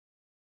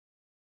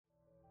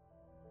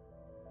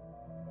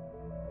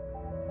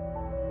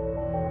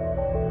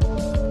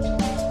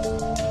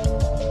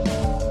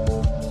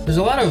There's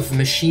a lot of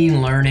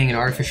machine learning and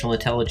artificial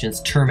intelligence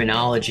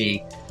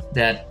terminology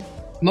that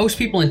most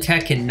people in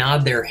tech can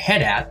nod their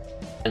head at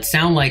and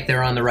sound like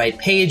they're on the right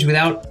page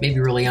without maybe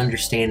really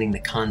understanding the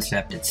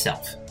concept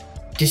itself.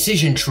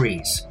 Decision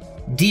trees,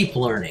 deep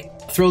learning,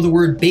 throw the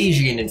word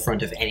Bayesian in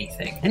front of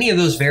anything. Any of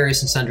those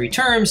various and sundry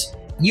terms,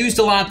 used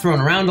a lot,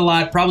 thrown around a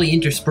lot, probably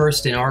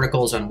interspersed in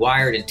articles on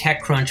Wired and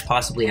TechCrunch,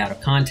 possibly out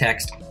of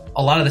context.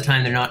 A lot of the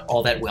time, they're not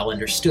all that well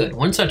understood.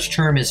 One such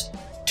term is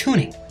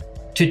tuning.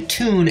 To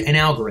tune an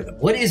algorithm.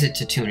 What is it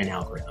to tune an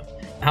algorithm?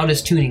 How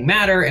does tuning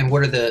matter, and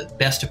what are the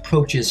best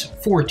approaches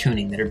for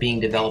tuning that are being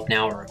developed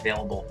now or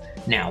available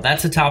now?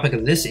 That's the topic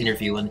of this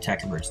interview on the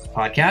Tech Emergence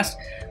podcast.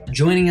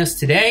 Joining us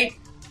today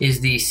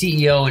is the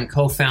CEO and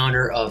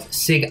co-founder of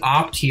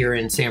SigOpt here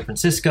in San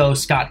Francisco,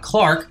 Scott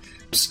Clark.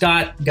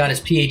 Scott got his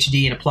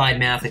PhD in applied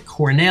math at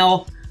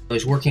Cornell. He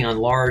was working on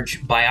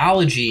large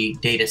biology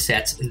data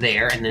sets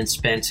there and then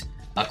spent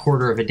a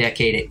quarter of a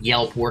decade at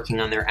Yelp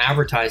working on their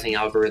advertising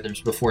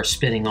algorithms before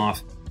spinning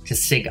off to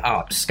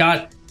SigOpt.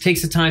 Scott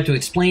takes the time to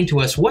explain to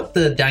us what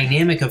the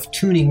dynamic of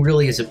tuning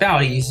really is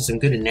about. He uses some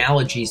good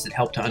analogies that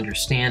help to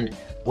understand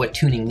what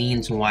tuning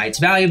means and why it's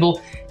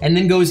valuable, and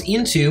then goes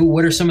into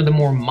what are some of the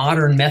more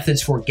modern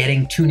methods for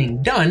getting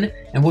tuning done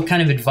and what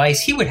kind of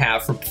advice he would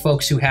have for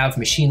folks who have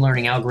machine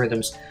learning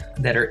algorithms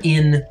that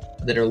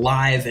are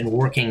live and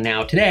working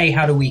now today.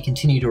 How do we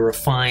continue to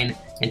refine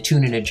and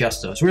tune and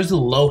adjust those? Where's the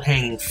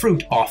low-hanging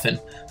fruit often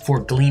for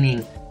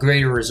gleaning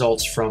greater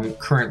results from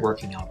current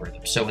working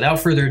algorithms? So without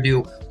further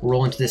ado, we'll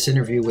roll into this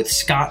interview with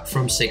Scott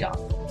from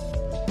SigOpt.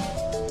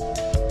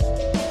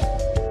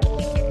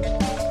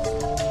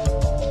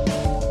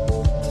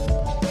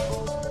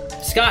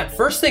 Scott,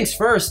 first things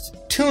first,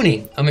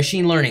 tuning a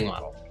machine learning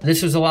model.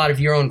 This was a lot of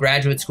your own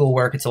graduate school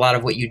work. It's a lot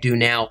of what you do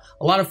now.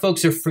 A lot of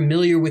folks are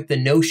familiar with the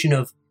notion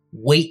of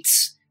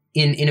weights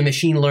in a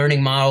machine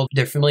learning model.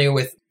 They're familiar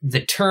with the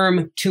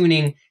term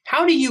tuning.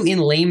 How do you, in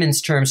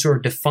layman's terms, sort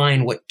of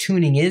define what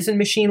tuning is in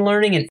machine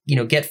learning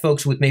and, get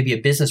folks with maybe a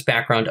business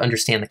background to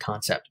understand the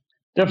concept?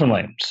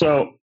 Definitely.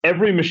 So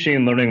every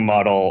machine learning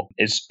model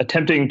is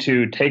attempting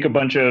to take a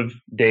bunch of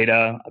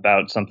data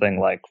about something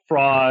like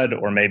fraud,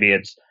 or maybe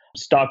it's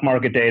stock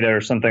market data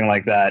or something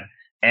like that,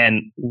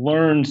 and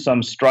learn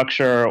some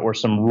structure or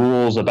some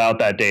rules about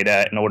that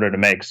data in order to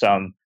make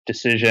some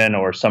decision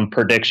or some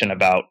prediction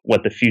about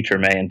what the future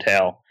may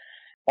entail.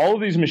 All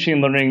of these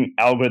machine learning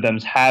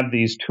algorithms have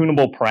these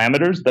tunable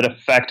parameters that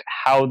affect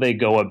how they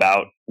go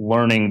about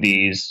learning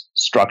these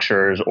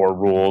structures or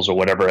rules or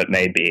whatever it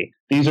may be.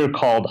 These are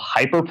called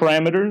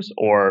hyperparameters,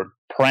 or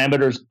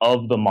parameters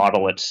of the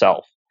model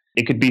itself.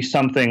 It could be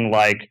something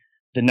like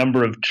the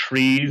number of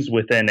trees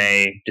within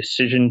a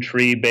decision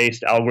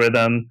tree-based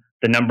algorithm,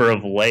 the number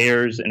of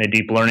layers in a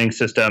deep learning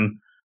system,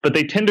 but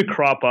they tend to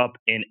crop up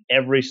in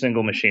every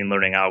single machine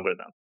learning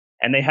algorithm.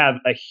 And they have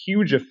a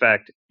huge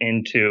effect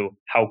into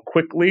how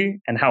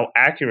quickly and how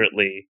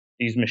accurately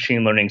these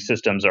machine learning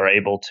systems are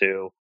able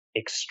to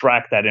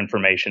extract that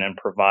information and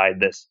provide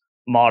this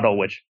model,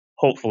 which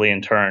hopefully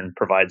in turn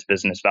provides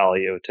business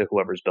value to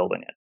whoever's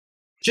building it.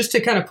 Just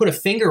to kind of put a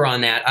finger on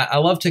that, I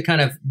love to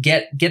kind of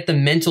get the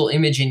mental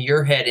image in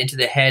your head into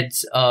the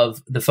heads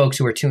of the folks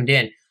who are tuned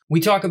in. We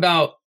talk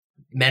about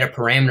meta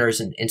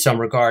parameters in some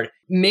regard.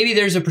 Maybe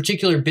there's a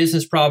particular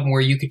business problem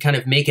where you could kind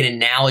of make an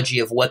analogy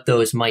of what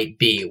those might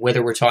be,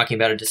 whether we're talking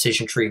about a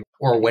decision tree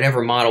or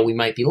whatever model we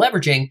might be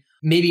leveraging,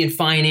 maybe in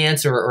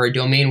finance or a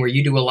domain where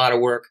you do a lot of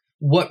work.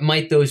 What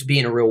might those be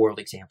in a real world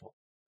example?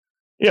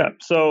 Yeah,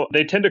 so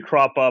they tend to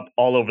crop up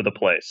all over the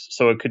place.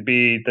 So it could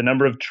be the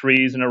number of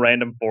trees in a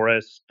random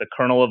forest, the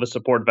kernel of a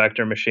support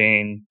vector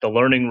machine, the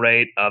learning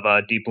rate of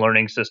a deep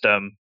learning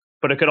system,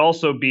 but it could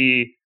also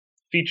be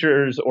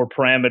features or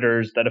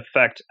parameters that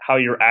affect how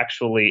you're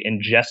actually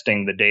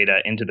ingesting the data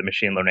into the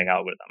machine learning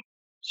algorithm.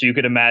 So you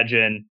could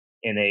imagine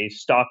in a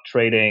stock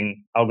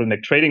trading,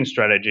 algorithmic trading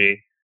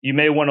strategy, you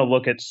may want to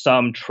look at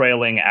some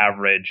trailing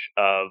average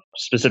of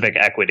specific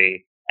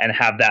equity and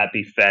have that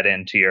be fed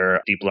into your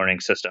deep learning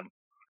system.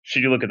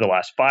 Should you look at the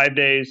last 5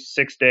 days,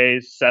 6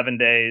 days, 7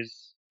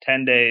 days,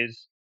 10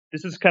 days?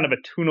 This is kind of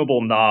a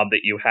tunable knob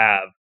that you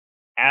have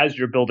as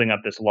you're building up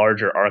this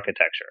larger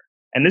architecture.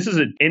 And this is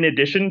in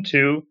addition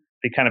to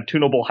the kind of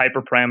tunable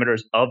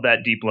hyperparameters of that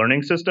deep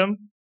learning system,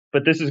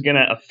 but this is going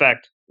to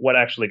affect what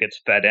actually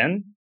gets fed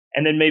in.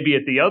 And then maybe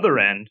at the other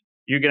end,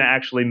 you're going to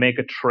actually make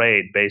a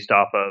trade based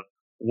off of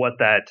what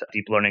that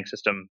deep learning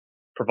system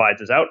provides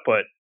as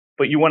output.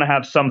 But you want to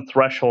have some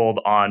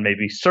threshold on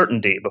maybe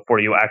certainty before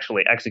you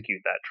actually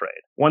execute that trade.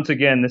 Once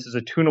again, this is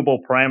a tunable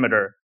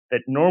parameter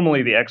that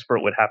normally the expert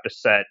would have to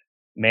set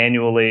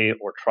manually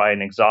or try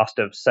an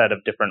exhaustive set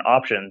of different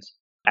options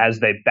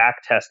as they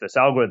backtest this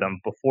algorithm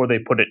before they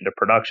put it into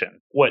production.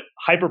 What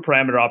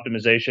hyperparameter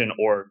optimization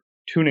or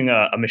tuning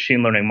a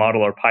machine learning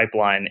model or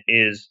pipeline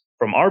is,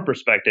 from our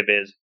perspective,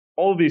 is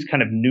all of these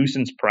kind of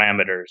nuisance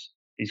parameters,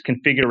 these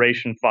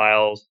configuration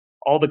files,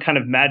 all the kind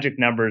of magic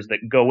numbers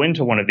that go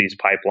into one of these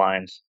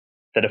pipelines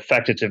that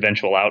affect its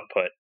eventual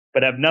output,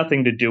 but have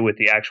nothing to do with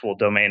the actual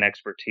domain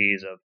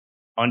expertise of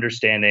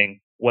understanding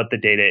what the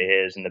data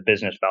is and the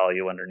business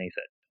value underneath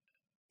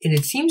it. And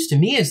it seems to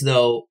me as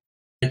though,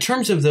 in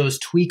terms of those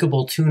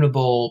tweakable,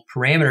 tunable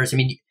parameters, I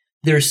mean,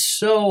 there's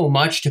so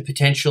much to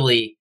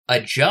potentially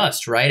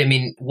adjust, right? I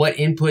mean, what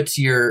inputs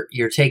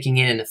you're taking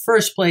in the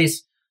first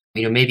place,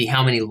 maybe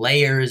how many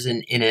layers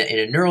in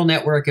a neural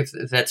network, if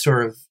that's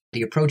sort of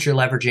the approach you're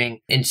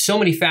leveraging, and so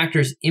many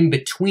factors in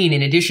between.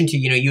 In addition to,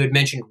 you had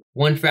mentioned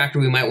one factor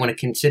we might want to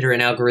consider in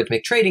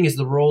algorithmic trading is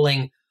the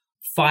rolling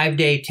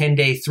 5-day,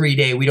 10-day,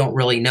 3-day, we don't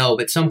really know,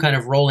 but some kind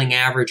of rolling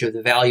average of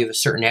the value of a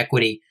certain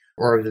equity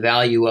or of the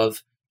value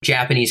of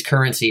Japanese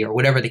currency or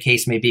whatever the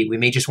case may be. We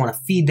may just want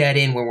to feed that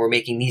in when we're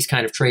making these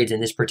kind of trades in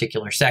this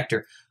particular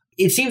sector.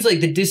 It seems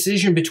like the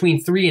decision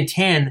between 3 and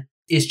 10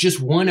 is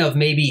just one of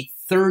maybe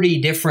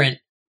 30 different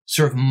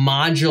sort of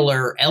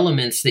modular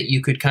elements that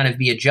you could kind of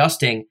be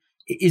adjusting.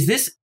 Is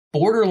this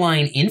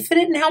borderline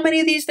infinite in how many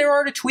of these there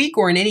are to tweak?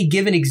 Or in any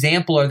given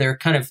example, are there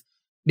kind of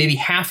maybe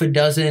half a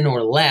dozen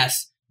or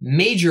less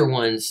major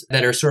ones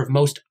that are sort of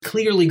most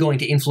clearly going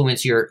to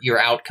influence your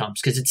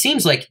outcomes? Because it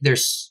seems like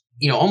there's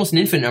almost an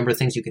infinite number of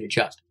things you could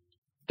adjust.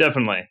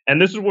 Definitely.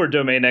 And this is where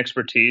domain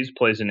expertise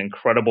plays an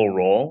incredible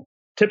role.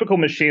 Typical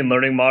machine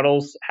learning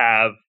models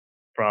have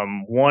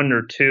from 1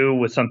 or 2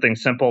 with something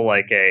simple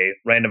like a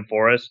random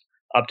forest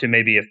up to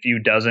maybe a few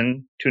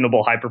dozen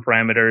tunable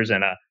hyperparameters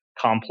and a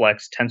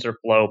complex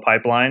TensorFlow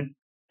pipeline.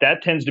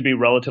 That tends to be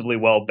relatively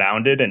well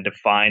bounded and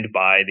defined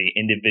by the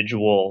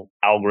individual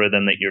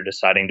algorithm that you're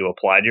deciding to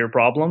apply to your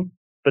problem.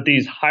 But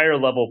these higher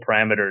level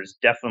parameters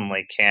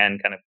definitely can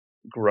kind of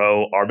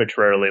grow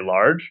arbitrarily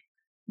large.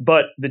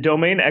 But the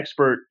domain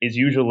expert is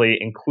usually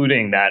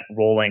including that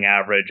rolling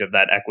average of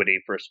that equity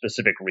for a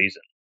specific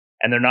reason.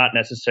 And they're not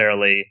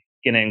necessarily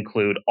going to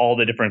include all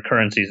the different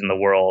currencies in the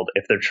world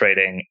if they're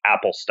trading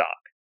Apple stock.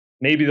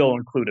 Maybe they'll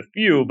include a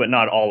few, but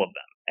not all of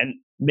them. And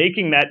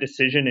making that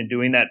decision and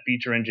doing that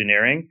feature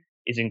engineering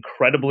is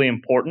incredibly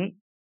important,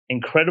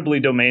 incredibly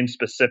domain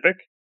specific.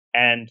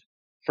 And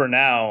for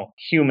now,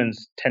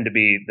 humans tend to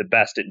be the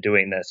best at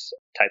doing this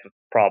type of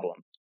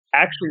problem.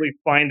 Actually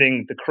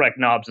finding the correct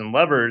knobs and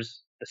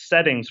levers, the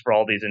settings for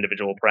all these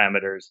individual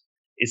parameters,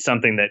 is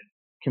something that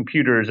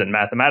computers and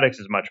mathematics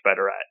is much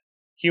better at.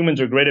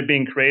 Humans are great at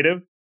being creative,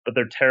 but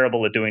they're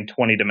terrible at doing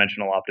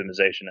 20-dimensional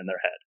optimization in their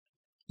head.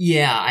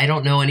 Yeah, I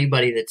don't know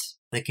anybody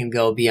that can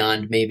go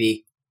beyond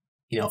maybe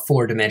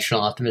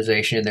 4-dimensional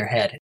optimization in their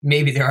head.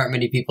 Maybe there aren't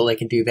many people that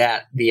can do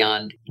that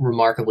beyond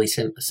remarkably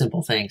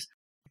simple things.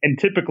 And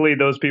typically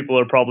those people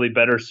are probably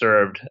better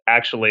served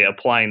actually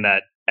applying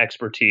that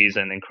expertise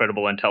and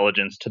incredible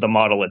intelligence to the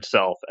model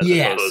itself as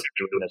opposed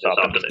to doing this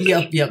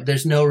optimization. Yep.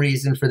 There's no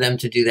reason for them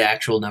to do the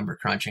actual number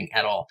crunching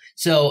at all.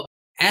 So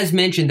as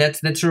mentioned, that's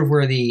sort of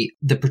where the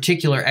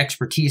particular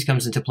expertise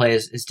comes into play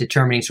is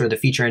determining sort of the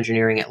feature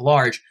engineering at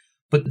large.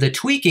 But the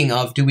tweaking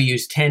of, do we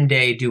use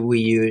 10-day, do we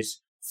use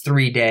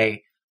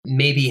 3-day,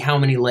 maybe how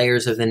many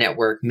layers of the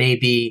network,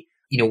 maybe,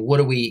 what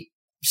do we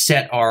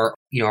set our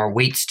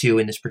weights to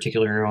in this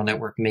particular neural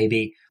network,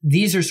 maybe.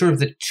 These are sort of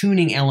the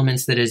tuning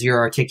elements that, as you're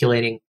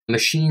articulating,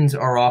 machines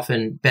are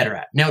often better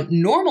at. Now,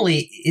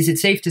 normally, is it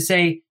safe to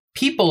say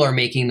people are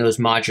making those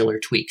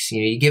modular tweaks?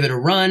 You give it a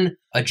run,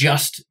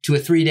 adjust to a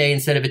 3-day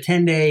instead of a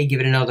 10-day, give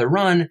it another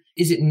run.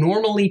 Is it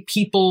normally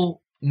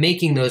people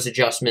making those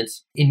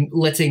adjustments in,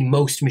 let's say,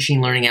 most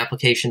machine learning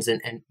applications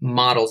and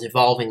models,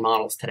 evolving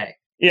models today?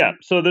 Yeah,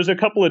 so there's a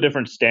couple of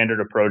different standard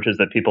approaches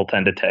that people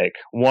tend to take.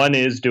 One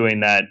is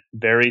doing that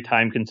very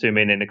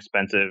time-consuming and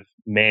expensive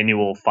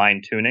manual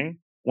fine-tuning.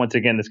 Once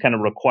again, this kind of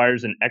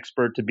requires an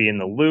expert to be in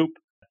the loop.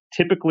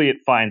 Typically, it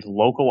finds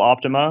local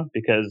optima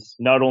because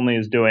not only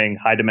is doing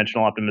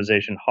high-dimensional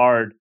optimization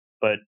hard,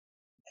 but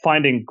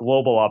finding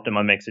global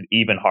optima makes it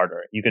even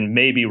harder. You can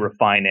maybe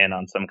refine in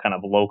on some kind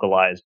of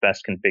localized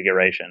best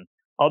configuration.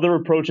 Other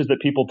approaches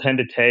that people tend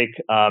to take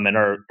and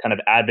are kind of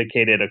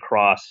advocated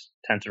across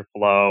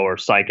TensorFlow or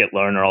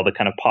scikit-learn or all the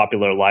kind of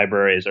popular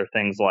libraries are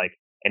things like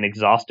an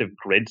exhaustive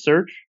grid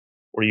search,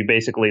 where you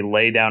basically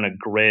lay down a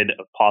grid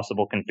of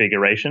possible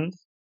configurations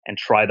and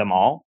try them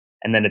all,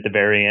 and then at the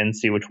very end,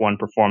 see which one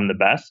performed the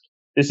best.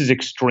 This is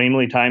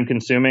extremely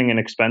time-consuming and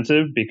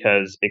expensive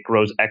because it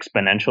grows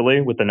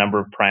exponentially with the number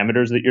of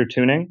parameters that you're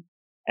tuning.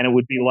 And it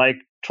would be like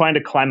trying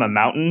to climb a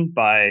mountain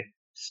by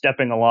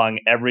stepping along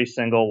every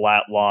single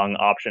lat-long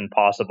option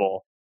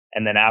possible.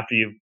 And then after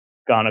you've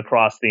gone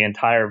across the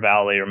entire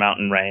valley or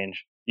mountain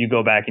range, you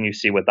go back and you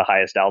see what the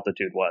highest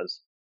altitude was.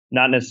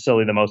 Not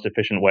necessarily the most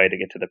efficient way to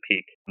get to the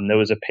peak. And there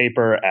was a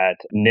paper at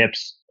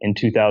NIPS in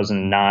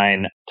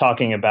 2009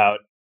 talking about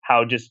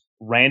how just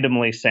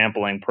randomly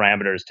sampling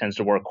parameters tends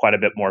to work quite a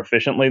bit more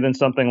efficiently than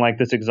something like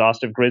this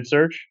exhaustive grid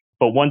search.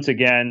 But once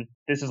again,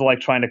 this is like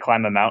trying to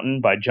climb a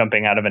mountain by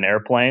jumping out of an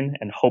airplane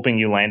and hoping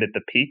you land at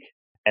the peak.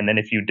 And then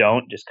if you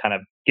don't, just kind of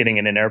getting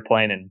in an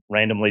airplane and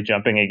randomly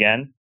jumping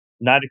again.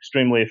 Not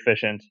extremely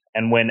efficient.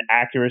 And when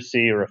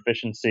accuracy or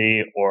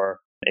efficiency or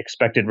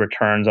expected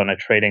returns on a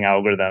trading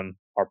algorithm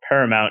are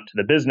paramount to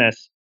the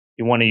business,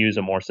 you want to use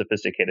a more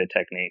sophisticated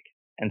technique.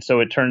 And so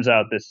it turns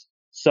out this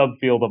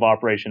subfield of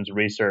operations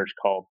research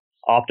called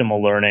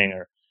optimal learning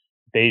or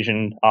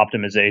Bayesian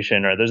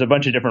optimization, or there's a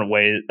bunch of different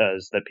ways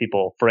that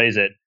people phrase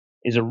it,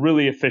 is a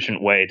really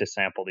efficient way to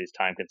sample these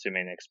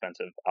time-consuming and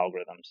expensive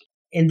algorithms.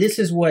 And this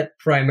is what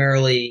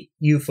primarily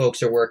you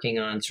folks are working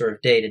on sort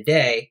of day to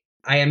day.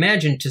 I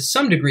imagine to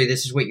some degree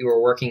this is what you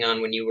were working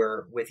on when you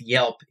were with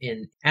Yelp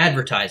in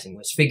advertising,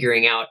 was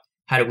figuring out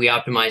how do we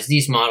optimize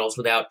these models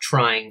without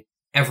trying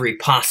every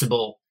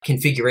possible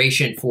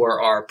configuration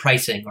for our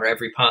pricing or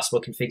every possible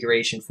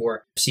configuration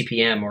for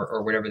CPM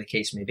or whatever the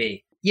case may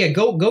be. Yeah,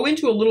 go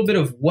into a little bit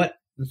of what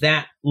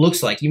that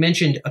looks like. You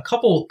mentioned a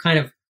couple kind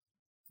of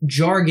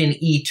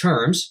jargon-y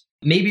terms.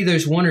 Maybe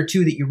there's one or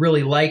two that you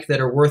really like that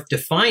are worth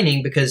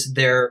defining because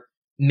they're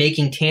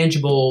making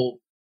tangible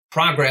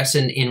progress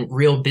in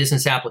real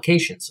business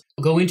applications.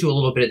 Go into a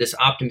little bit of this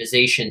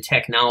optimization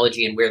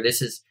technology and where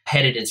this is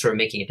headed and sort of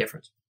making a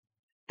difference.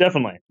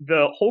 Definitely.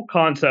 The whole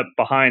concept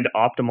behind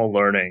optimal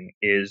learning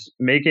is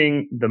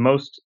making the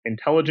most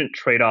intelligent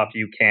trade-off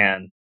you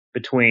can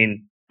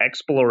between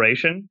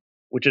exploration,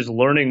 which is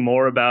learning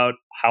more about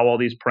how all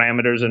these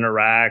parameters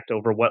interact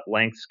over what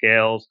length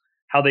scales,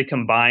 how they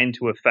combine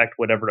to affect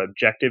whatever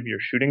objective you're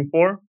shooting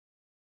for,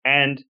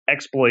 and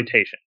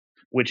exploitation,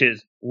 which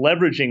is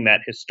leveraging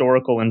that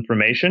historical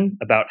information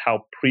about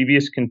how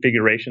previous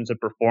configurations have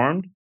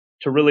performed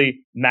to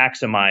really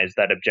maximize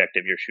that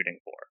objective you're shooting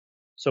for.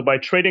 So by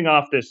trading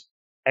off this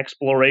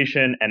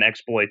exploration and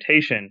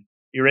exploitation,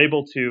 you're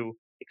able to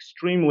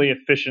extremely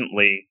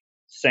efficiently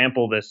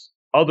sample this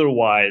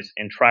otherwise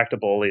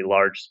intractably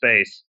large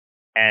space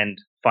and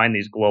find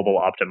these global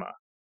optima.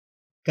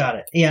 Got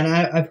it. Yeah, and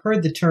I've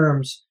heard the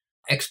terms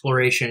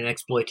exploration and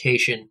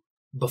exploitation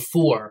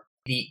before.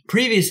 The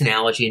previous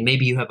analogy, and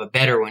maybe you have a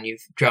better one,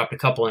 you've dropped a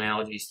couple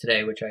analogies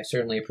today, which I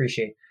certainly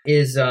appreciate,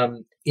 is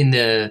in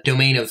the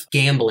domain of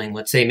gambling.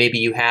 Let's say maybe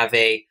you have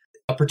a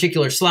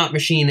particular slot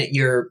machine that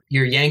you're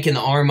yanking the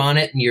arm on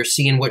it and you're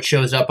seeing what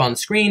shows up on the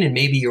screen, and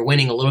maybe you're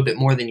winning a little bit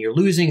more than you're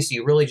losing, so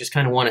you really just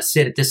kind of want to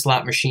sit at this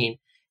slot machine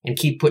and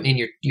keep putting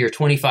in your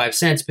 25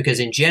 cents because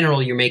in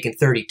general you're making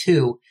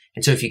 32,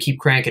 and so if you keep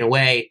cranking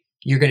away,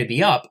 you're going to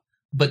be up.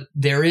 But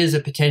there is a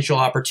potential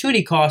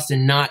opportunity cost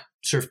in not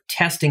sort of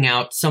testing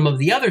out some of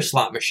the other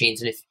slot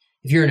machines. And if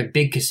you're in a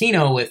big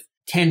casino with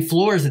 10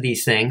 floors of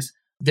these things,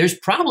 there's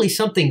probably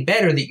something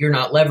better that you're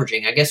not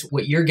leveraging. I guess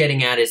what you're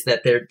getting at is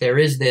that there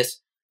is this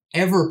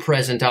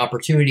ever-present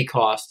opportunity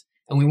cost,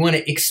 and we want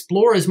to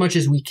explore as much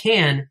as we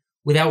can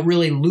without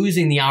really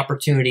losing the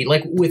opportunity.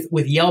 Like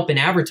with Yelp and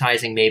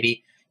advertising,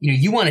 maybe,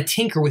 you want to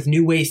tinker with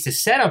new ways to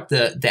set up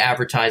the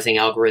advertising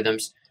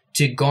algorithms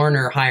to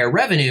garner higher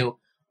revenue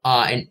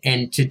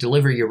and to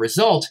deliver your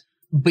result.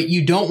 But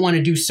you don't want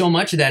to do so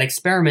much of that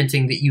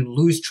experimenting that you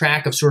lose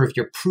track of sort of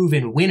your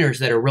proven winners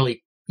that are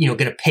really, going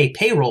to pay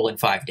payroll in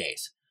 5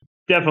 days.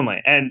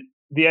 Definitely. And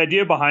the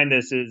idea behind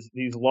this is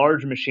these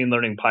large machine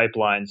learning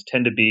pipelines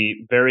tend to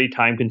be very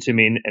time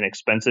consuming and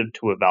expensive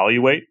to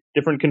evaluate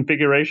different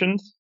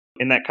configurations.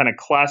 In that kind of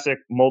classic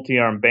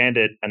multi-arm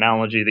bandit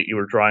analogy that you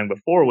were drawing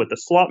before with the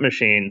slot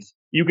machines,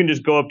 you can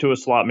just go up to a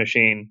slot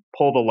machine,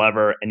 pull the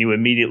lever, and you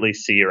immediately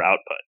see your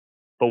output.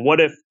 But what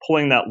if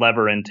pulling that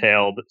lever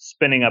entailed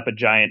spinning up a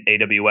giant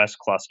AWS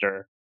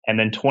cluster, and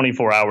then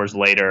 24 hours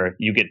later,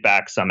 you get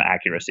back some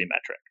accuracy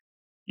metric?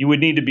 You would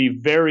need to be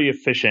very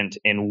efficient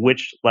in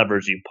which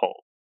levers you pull.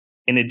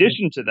 In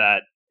addition to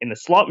that, in the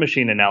slot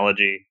machine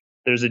analogy,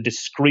 there's a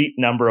discrete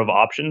number of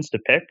options to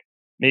pick.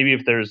 Maybe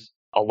if there's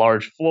a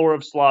large floor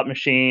of slot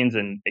machines,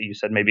 and you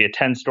said maybe a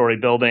 10-story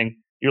building,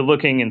 you're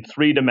looking in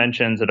 3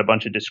 dimensions at a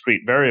bunch of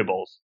discrete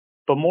variables.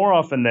 But more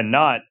often than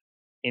not,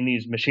 in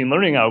these machine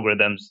learning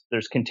algorithms,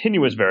 there's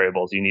continuous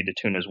variables you need to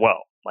tune as well,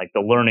 like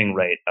the learning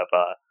rate of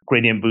a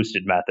gradient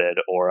boosted method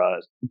or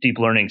a deep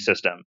learning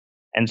system.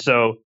 And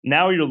so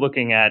now you're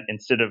looking at,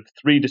 instead of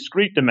 3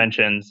 discrete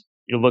dimensions,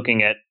 you're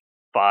looking at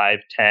 5,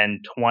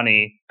 10,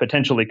 20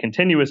 potentially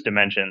continuous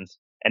dimensions.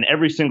 And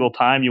every single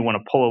time you want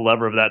to pull a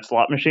lever of that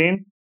slot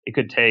machine, it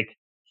could take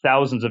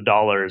thousands of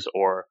dollars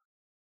or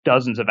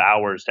dozens of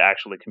hours to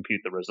actually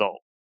compute the result.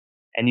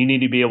 And you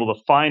need to be able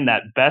to find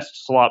that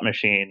best slot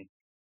machine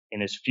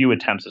in as few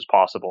attempts as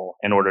possible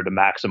in order to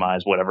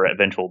maximize whatever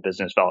eventual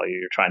business value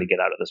you're trying to get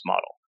out of this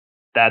model.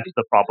 That's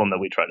the problem that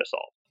we try to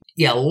solve.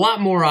 Yeah, a lot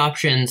more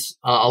options,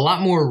 a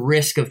lot more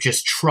risk of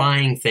just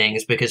trying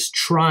things, because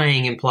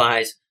trying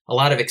implies a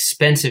lot of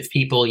expensive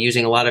people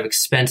using a lot of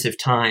expensive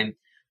time.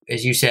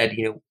 As you said,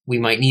 we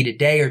might need a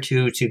day or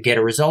two to get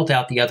a result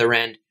out the other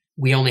end.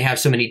 We only have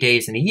so many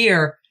days in a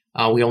year.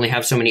 We only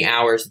have so many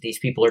hours that these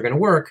people are going to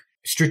work.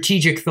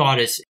 Strategic thought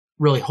is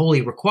really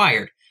wholly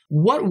required.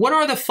 What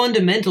are the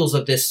fundamentals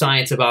of this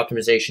science of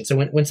optimization? So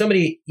when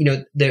somebody,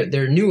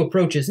 their new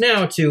approach is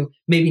now to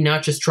maybe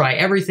not just try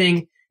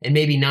everything and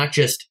maybe not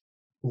just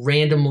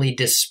randomly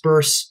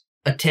disperse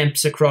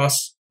attempts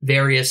across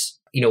various,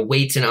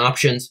 weights and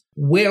options.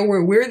 Where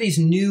are these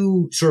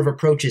new sort of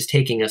approaches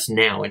taking us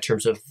now in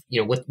terms of,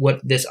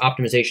 what this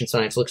optimization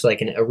science looks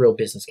like in a real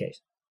business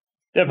case?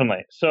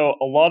 Definitely. So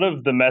a lot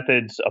of the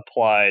methods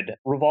applied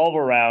revolve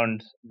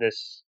around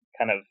this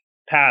kind of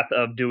path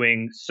of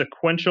doing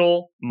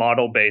sequential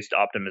model-based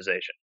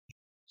optimization.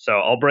 So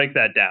I'll break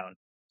that down.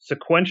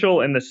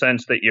 Sequential in the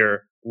sense that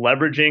you're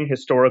leveraging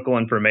historical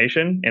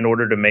information in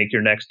order to make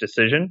your next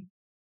decision.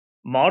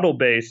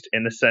 Model-based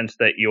in the sense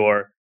that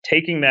you're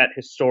taking that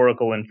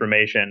historical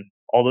information,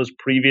 all those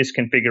previous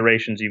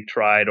configurations you've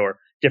tried or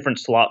different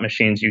slot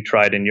machines you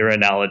tried in your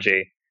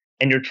analogy,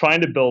 and you're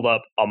trying to build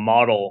up a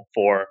model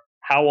for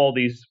how all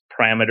these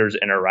parameters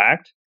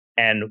interact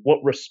and what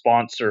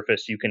response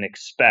surface you can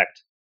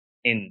expect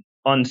in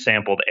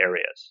unsampled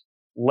areas.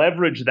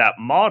 Leverage that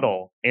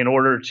model in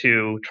order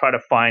to try to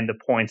find the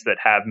points that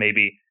have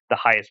maybe the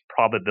highest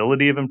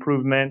probability of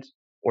improvement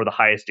or the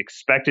highest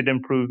expected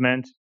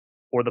improvement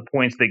or the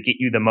points that get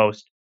you the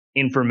most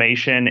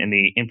information in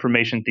the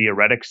information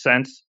theoretic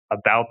sense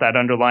about that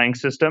underlying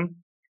system.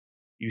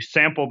 You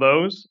sample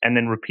those and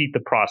then repeat the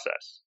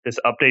process. This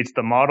updates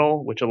the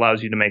model, which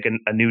allows you to make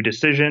a new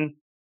decision,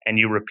 and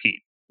you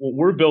repeat. What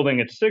we're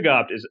building at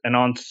SIGOPT is an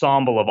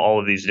ensemble of all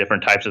of these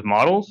different types of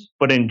models.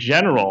 But in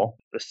general,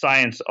 the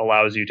science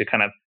allows you to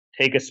kind of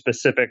take a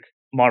specific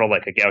model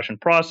like a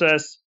Gaussian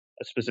process,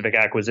 a specific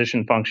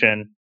acquisition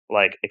function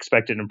like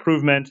expected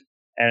improvement,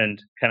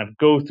 and kind of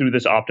go through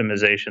this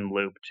optimization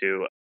loop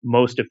to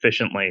most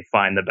efficiently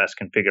find the best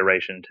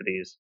configuration to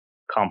these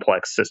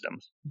complex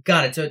systems.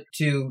 Got it. So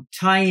to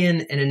tie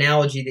in an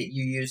analogy that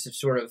you used of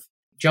sort of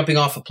jumping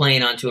off a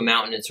plane onto a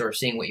mountain and sort of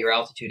seeing what your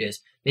altitude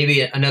is,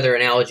 maybe another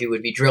analogy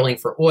would be drilling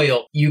for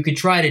oil. You could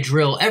try to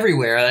drill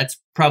everywhere. That's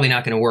probably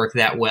not going to work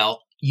that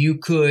well. You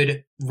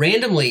could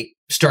randomly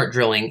start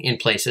drilling in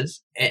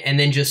places and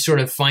then just sort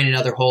of find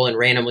another hole and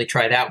randomly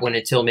try that one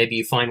until maybe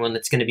you find one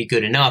that's going to be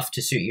good enough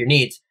to suit your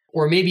needs.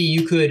 Or maybe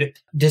you could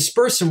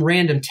disperse some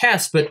random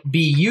tests, but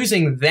be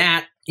using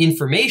that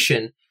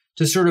information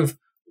to sort of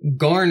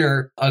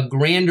garner a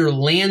grander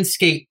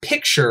landscape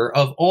picture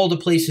of all the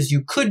places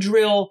you could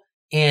drill.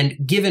 And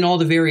given all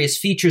the various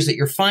features that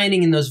you're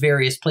finding in those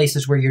various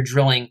places where you're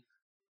drilling,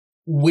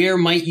 where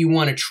might you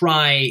want to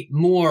try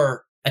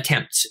more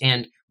attempts?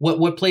 And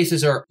what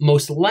places are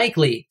most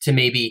likely to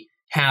maybe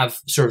have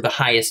sort of the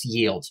highest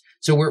yields?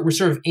 So we're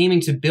sort of aiming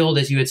to build,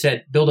 as you had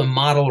said, build a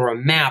model or a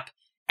map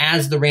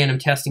as the random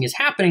testing is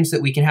happening so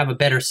that we can have a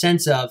better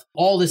sense of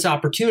all this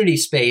opportunity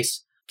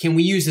space. Can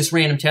we use this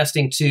random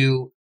testing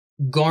to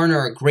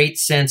garner a great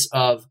sense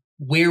of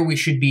where we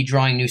should be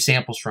drawing new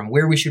samples from,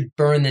 where we should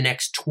burn the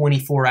next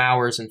 24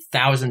 hours and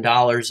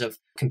 $1,000 of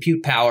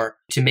compute power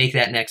to make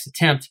that next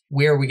attempt?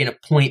 Where are we going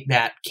to point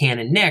that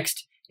cannon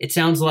next? It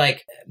sounds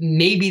like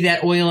maybe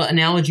that oil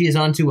analogy is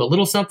onto a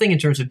little something in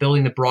terms of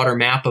building the broader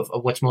map of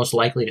what's most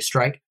likely to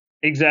strike.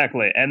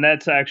 Exactly. And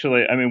that's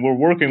actually, we're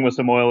working with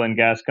some oil and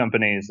gas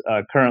companies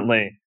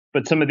currently,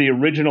 but some of the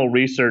original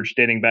research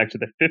dating back to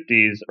the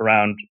 50s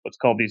around what's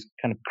called these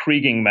kind of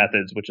kriging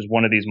methods, which is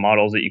one of these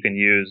models that you can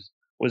use,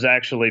 was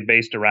actually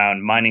based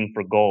around mining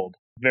for gold.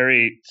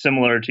 Very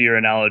similar to your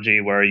analogy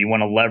where you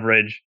want to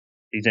leverage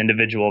these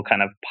individual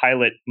kind of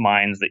pilot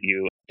mines that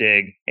you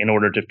dig in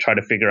order to try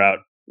to figure out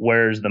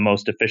where's the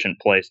most efficient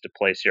place to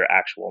place your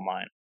actual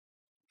mine.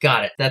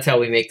 Got it. That's how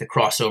we make the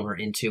crossover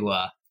into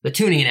the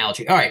tuning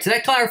analogy. All right, so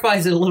that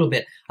clarifies it a little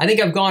bit. I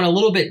think I've gone a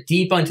little bit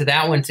deep onto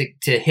that one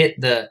to hit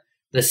the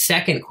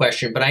second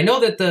question, but I know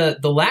that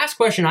the last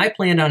question I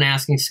planned on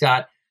asking,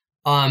 Scott,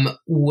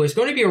 was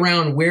going to be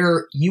around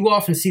where you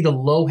often see the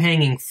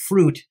low-hanging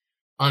fruit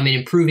in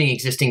improving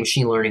existing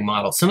machine learning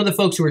models. Some of the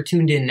folks who are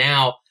tuned in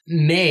now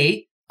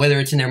may, whether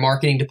it's in their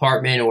marketing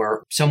department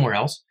or somewhere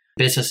else,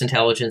 business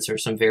intelligence or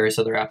some various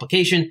other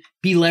application,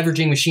 be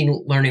leveraging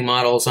machine learning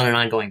models on an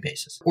ongoing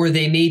basis. Or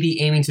they may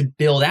be aiming to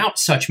build out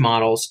such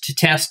models to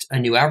test a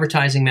new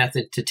advertising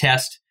method, to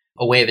test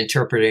a way of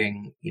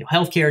interpreting,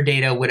 healthcare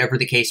data, whatever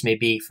the case may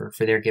be for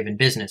their given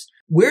business.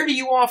 Where do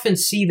you often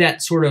see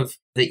that sort of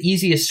the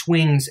easiest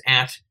swings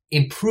at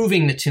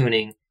improving the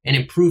tuning and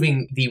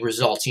improving the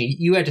results?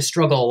 You had to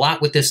struggle a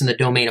lot with this in the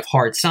domain of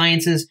hard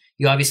sciences.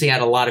 You obviously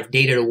had a lot of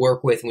data to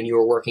work with when you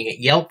were working at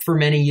Yelp for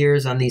many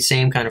years on these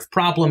same kind of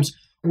problems.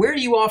 Where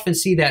do you often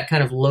see that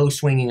kind of low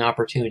swinging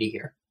opportunity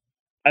here?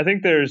 I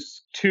think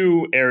there's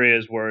two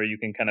areas where you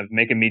can kind of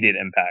make immediate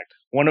impact.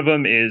 One of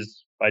them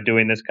is by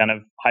doing this kind of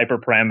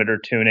hyperparameter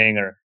tuning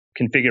or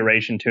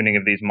configuration tuning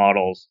of these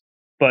models.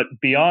 But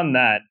beyond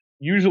that,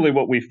 usually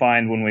what we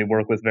find when we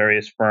work with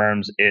various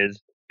firms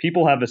is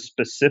people have a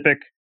specific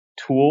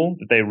tool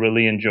that they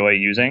really enjoy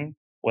using,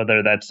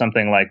 whether that's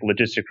something like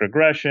logistic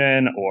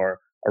regression or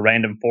a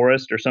random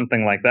forest or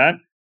something like that.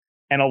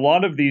 And a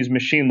lot of these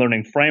machine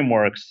learning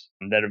frameworks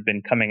that have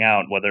been coming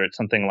out, whether it's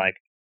something like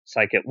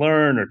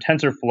scikit-learn or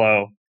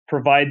TensorFlow,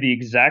 provide the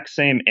exact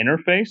same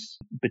interface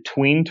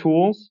between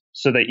tools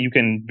so that you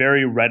can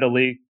very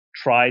readily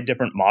try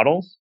different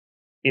models.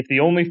 If the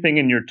only thing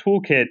in your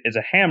toolkit is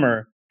a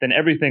hammer, then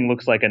everything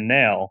looks like a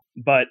nail,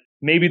 but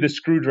maybe the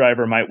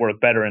screwdriver might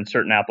work better in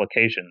certain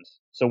applications.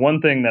 So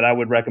one thing that I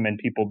would recommend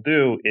people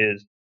do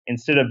is,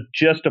 instead of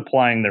just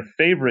applying their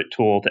favorite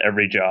tool to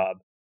every job,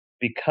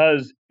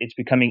 because it's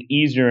becoming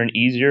easier and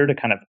easier to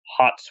kind of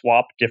hot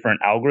swap different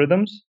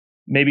algorithms,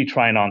 maybe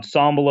try an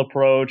ensemble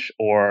approach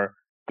or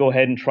go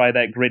ahead and try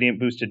that gradient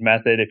boosted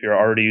method if you're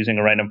already using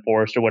a random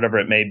forest or whatever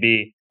it may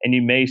be, and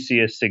you may see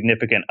a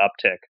significant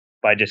uptick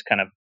by just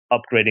kind of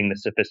upgrading the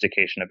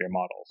sophistication of your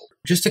models.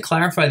 Just to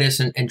clarify this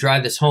and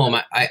drive this home,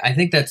 I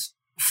think that's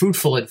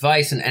fruitful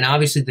advice. And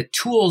obviously the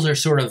tools are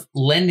sort of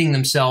lending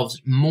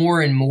themselves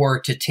more and more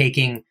to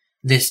taking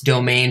this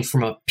domain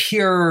from a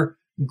pure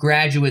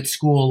graduate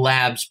school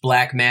labs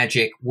black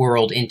magic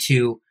world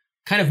into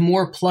kind of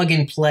more plug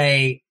and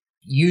play,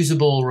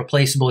 usable,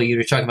 replaceable. You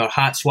were talking about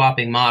hot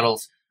swapping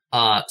models,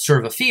 sort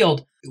of a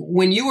field.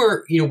 When you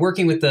were,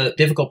 working with the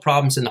difficult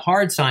problems in the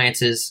hard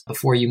sciences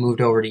before you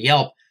moved over to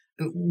Yelp,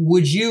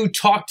 would you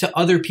talk to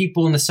other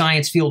people in the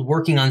science field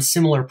working on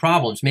similar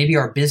problems? Maybe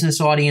our business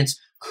audience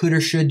could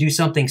or should do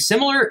something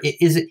similar.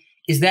 Is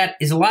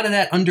a lot of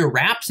that under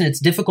wraps and it's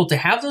difficult to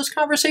have those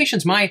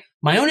conversations? My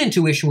own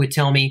intuition would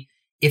tell me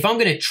if I'm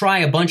going to try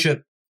a bunch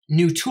of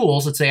new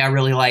tools, let's say I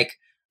really like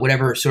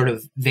whatever sort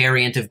of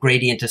variant of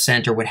gradient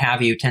descent or what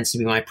have you tends to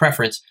be my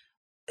preference,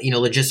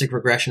 logistic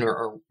regression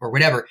or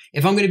whatever.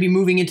 If I'm going to be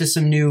moving into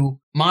some new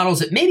models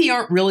that maybe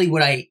aren't really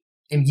what I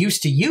am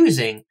used to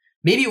using,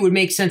 maybe it would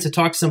make sense to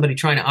talk to somebody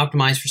trying to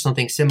optimize for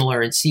something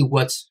similar and see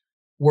what's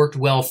worked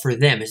well for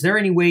them. Is there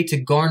any way to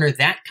garner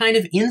that kind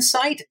of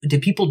insight? Do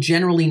people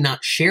generally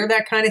not share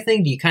that kind of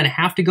thing? Do you kind of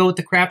have to go with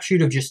the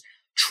crapshoot of just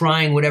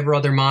trying whatever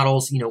other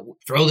models,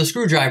 throw the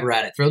screwdriver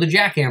at it, throw the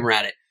jackhammer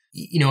at it,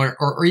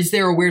 or is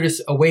there a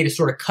way to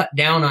sort of cut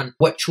down on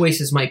what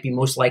choices might be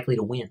most likely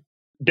to win?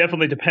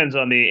 Definitely depends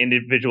on the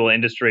individual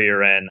industry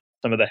you're in.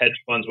 Some of the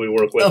hedge funds we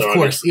work with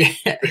are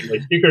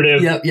extremely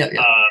secretive. Yep.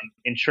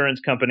 Insurance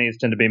companies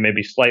tend to be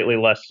maybe slightly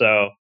less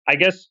so. I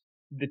guess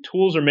the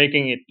tools are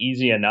making it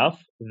easy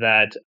enough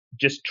that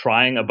just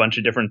trying a bunch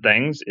of different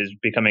things is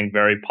becoming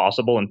very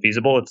possible and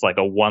feasible. It's like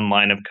a one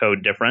line of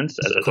code difference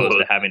as opposed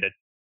to having to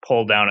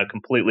pull down a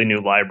completely new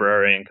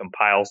library and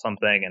compile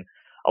something, and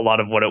a lot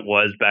of what it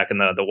was back in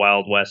the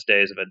Wild West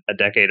days of a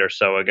decade or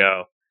so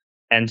ago.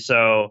 And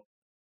so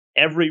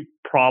every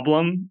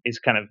problem is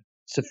kind of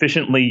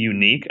sufficiently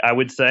unique, I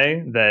would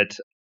say, that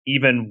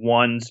even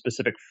one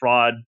specific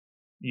fraud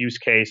use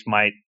case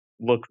might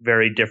look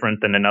very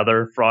different than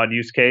another fraud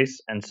use case.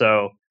 And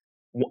so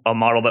a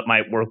model that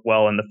might work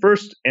well in the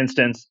first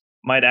instance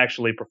might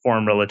actually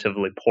perform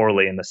relatively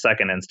poorly in the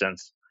second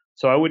instance.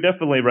 So I would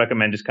definitely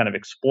recommend just kind of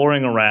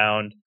exploring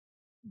around.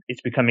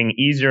 It's becoming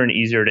easier and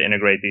easier to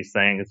integrate these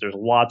things. There's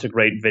lots of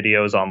great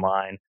videos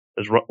online.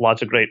 There's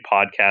lots of great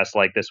podcasts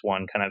like this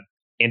one kind of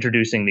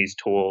introducing these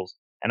tools.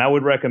 And I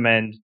would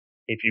recommend,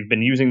 if you've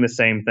been using the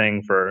same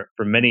thing for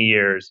many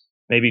years,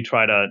 maybe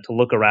try to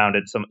look around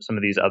at some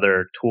of these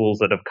other tools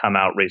that have come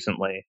out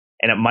recently.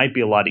 And it might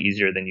be a lot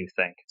easier than you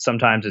think.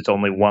 Sometimes it's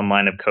only one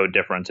line of code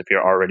difference if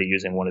you're already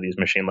using one of these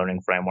machine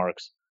learning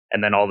frameworks.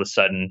 And then all of a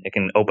sudden, it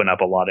can open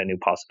up a lot of new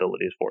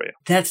possibilities for you.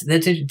 That's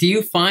it. Do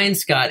you find,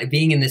 Scott,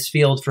 being in this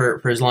field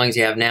for as long as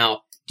you have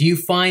now, do you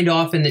find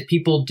often that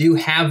people do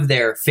have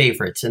their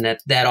favorites and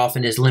that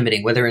often is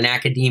limiting, whether in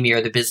academia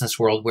or the business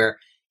world, where,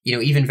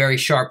 even very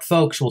sharp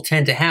folks will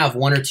tend to have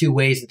one or two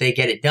ways that they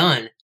get it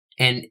done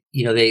and,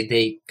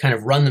 they kind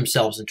of run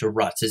themselves into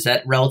ruts? Is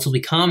that relatively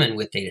common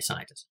with data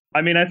scientists?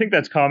 I mean, I think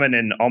that's common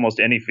in almost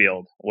any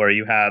field where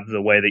you have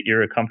the way that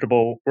you're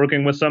comfortable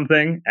working with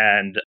something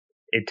and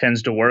it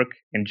tends to work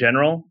in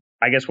general.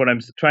 I guess what I'm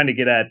trying to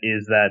get at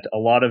is that a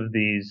lot of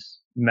these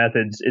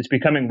methods, it's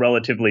becoming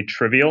relatively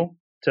trivial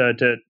to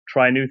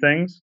try new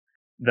things.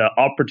 The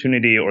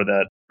opportunity or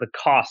the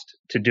cost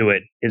to do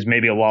it is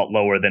maybe a lot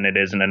lower than it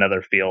is in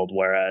another field.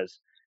 Whereas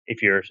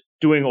if you're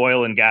doing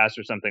oil and gas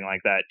or something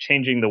like that,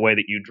 changing the way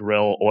that you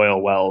drill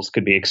oil wells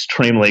could be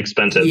extremely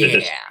expensive to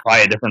just try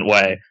a different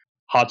way.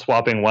 Hot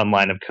swapping one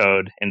line of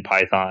code in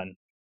Python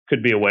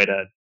could be a way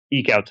to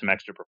eke out some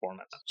extra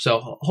performance.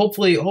 So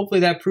hopefully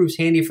that proves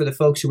handy for the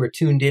folks who are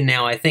tuned in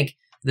now. I think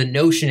the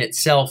notion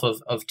itself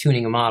of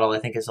tuning a model, I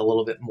think, is a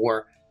little bit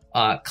more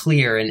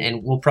clear,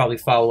 and we'll probably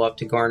follow up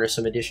to garner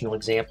some additional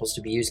examples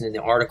to be using in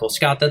the article.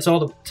 Scott, that's all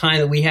the time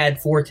that we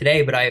had for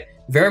today, but I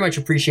very much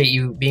appreciate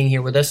you being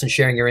here with us and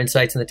sharing your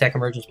insights in the Tech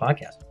Emergence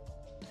podcast.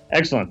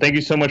 Excellent. Thank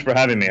you so much for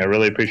having me. I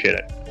really appreciate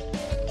it.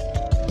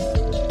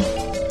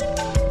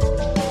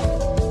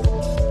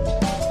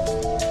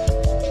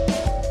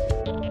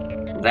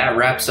 That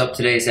wraps up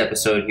today's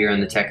episode here on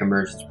the Tech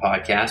Emergence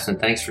podcast, and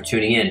thanks for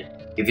tuning in.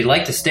 If you'd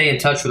like to stay in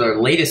touch with our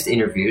latest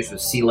interviews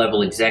with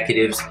C-level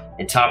executives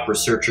and top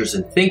researchers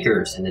and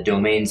thinkers in the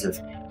domains of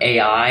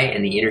AI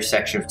and the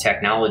intersection of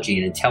technology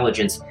and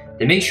intelligence,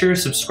 then make sure to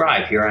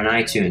subscribe here on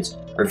iTunes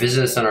or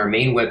visit us on our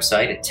main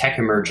website at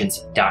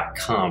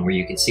techemergence.com, where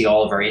you can see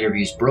all of our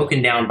interviews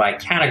broken down by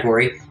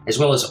category, as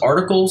well as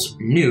articles,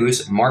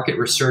 news, market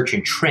research,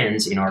 and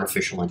trends in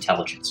artificial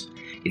intelligence.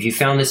 If you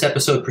found this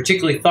episode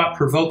particularly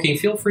thought-provoking,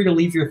 feel free to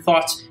leave your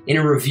thoughts in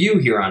a review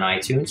here on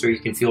iTunes, or you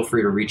can feel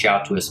free to reach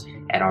out to us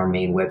at our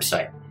main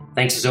website.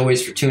 Thanks as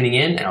always for tuning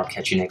in, and I'll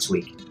catch you next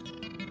week.